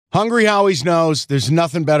Hungry Howie's knows there's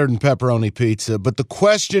nothing better than pepperoni pizza, but the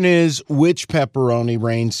question is, which pepperoni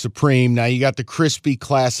reigns supreme? Now, you got the crispy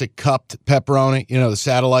classic cupped pepperoni, the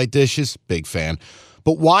satellite dishes, big fan.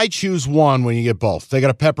 But why choose one when you get both? They got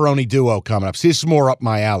a pepperoni duo coming up. See, this is more up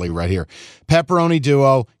my alley right here. Pepperoni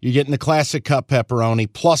duo, you're getting the classic cup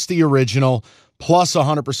pepperoni, plus the original, plus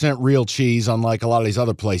 100% real cheese, unlike a lot of these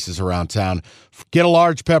other places around town. Get a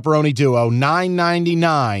large pepperoni duo,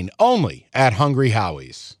 $9.99, only at Hungry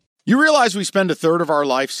Howie's. You realize we spend a third of our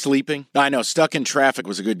life sleeping? I know, stuck in traffic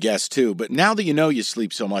was a good guess too, but now that you know you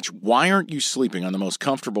sleep so much, why aren't you sleeping on the most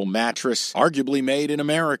comfortable mattress arguably made in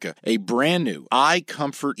America? A brand new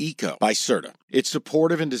iComfort Eco by Serta. It's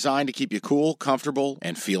supportive and designed to keep you cool, comfortable,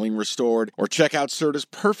 and feeling restored. Or check out Serta's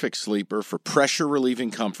Perfect Sleeper for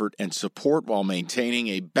pressure-relieving comfort and support while maintaining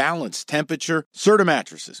a balanced temperature. Serta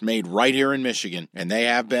mattresses made right here in Michigan, and they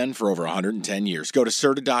have been for over 110 years. Go to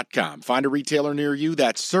Serta.com. Find a retailer near you.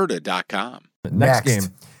 That's Serta.com. Next game,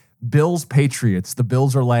 Bills-Patriots. The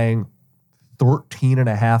Bills are laying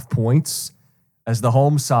 13.5 points as the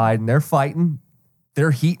home side, and they're fighting.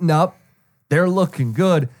 They're heating up. They're looking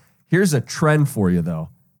good. Here's a trend for you, though.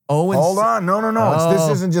 Hold on. No. This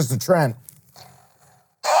isn't just a trend.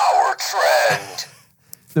 Power trend.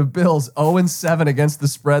 The Bills 0-7 against the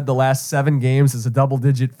spread the last 7 games as a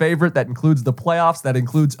double-digit favorite. That includes the playoffs. That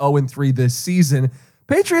includes 0-3 this season.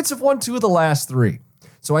 Patriots have won 2 of the last 3.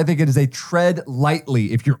 So I think it is a tread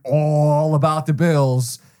lightly. If you're all about the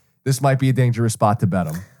Bills, this might be a dangerous spot to bet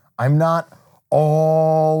them. I'm not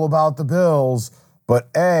all about the Bills, but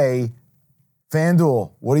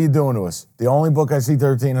FanDuel, what are you doing to us? The only book I see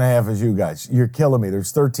 13.5 is you guys. You're killing me.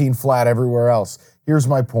 There's 13 flat everywhere else. Here's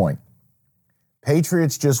my point.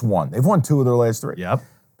 Patriots just won. They've won 2 of their last 3. Yep.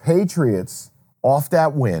 Patriots, off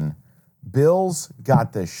that win, Bills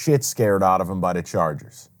got the shit scared out of them by the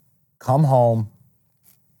Chargers. Come home,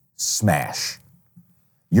 smash.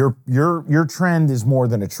 Your trend is more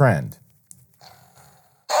than a trend.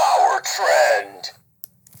 Power trend.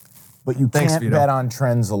 But you can't bet on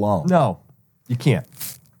trends alone. No. You can't.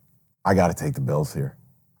 I got to take the Bills here.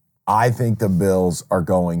 I think the Bills are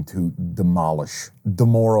going to demoralize.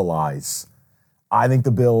 I think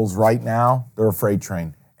the Bills right now, they're a freight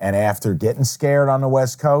train. And after getting scared on the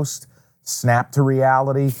West Coast, snap to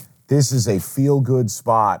reality, this is a feel-good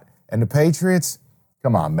spot. And the Patriots,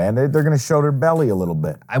 come on, man, they're going to show their belly a little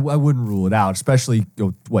bit. I wouldn't rule it out, especially,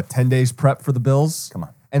 10 days prep for the Bills? Come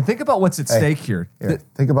on. And think about what's at stake here.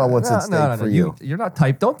 Think about what's at stake for you. You're not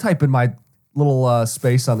don't type in my little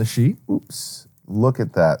space on the sheet. Oops. Look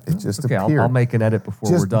at that. It just appeared. I'll make an edit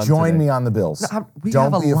before we're done. Just join me on the Bills.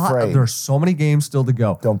 Don't be afraid. There's so many games still to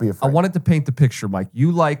go. Don't be afraid. I wanted to paint the picture, Mike.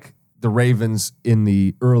 You like the Ravens in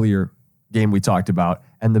the earlier game we talked about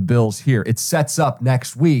and the Bills here. It sets up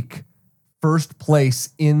next week, first place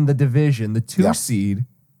in the division, the 2 seed. I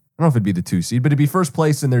don't know if it'd be the 2 seed, but it'd be first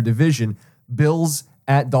place in their division. Bills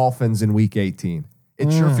at Dolphins in week 18.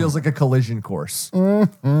 It sure feels like a collision course.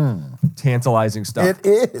 Tantalizing stuff. It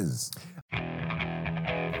is.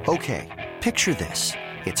 Okay, picture this.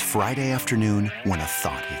 It's Friday afternoon when a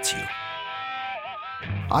thought hits you.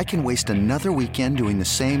 I can waste another weekend doing the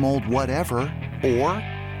same old whatever, or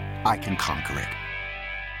I can conquer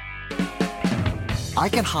it. I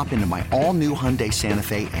can hop into my all-new Hyundai Santa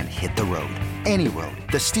Fe and hit the road. Any road.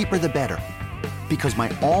 The steeper, the better. Because my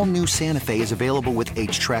all-new Santa Fe is available with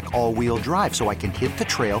H-Track all-wheel drive, so I can hit the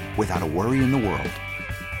trail without a worry in the world.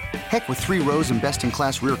 Heck, with 3 rows and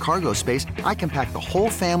best-in-class rear cargo space, I can pack the whole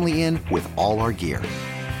family in with all our gear.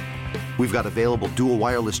 We've got available dual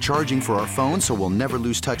wireless charging for our phones, so we'll never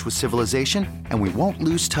lose touch with civilization, and we won't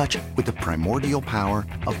lose touch with the primordial power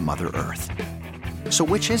of Mother Earth. So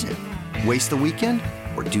which is it? Waste the weekend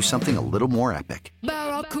or do something a little more epic?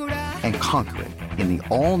 And conquer it in the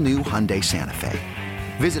all-new Hyundai Santa Fe.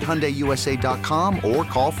 Visit HyundaiUSA.com or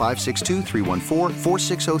call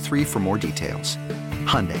 562-314-4603 for more details.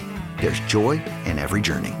 Hyundai, there's joy in every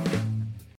journey.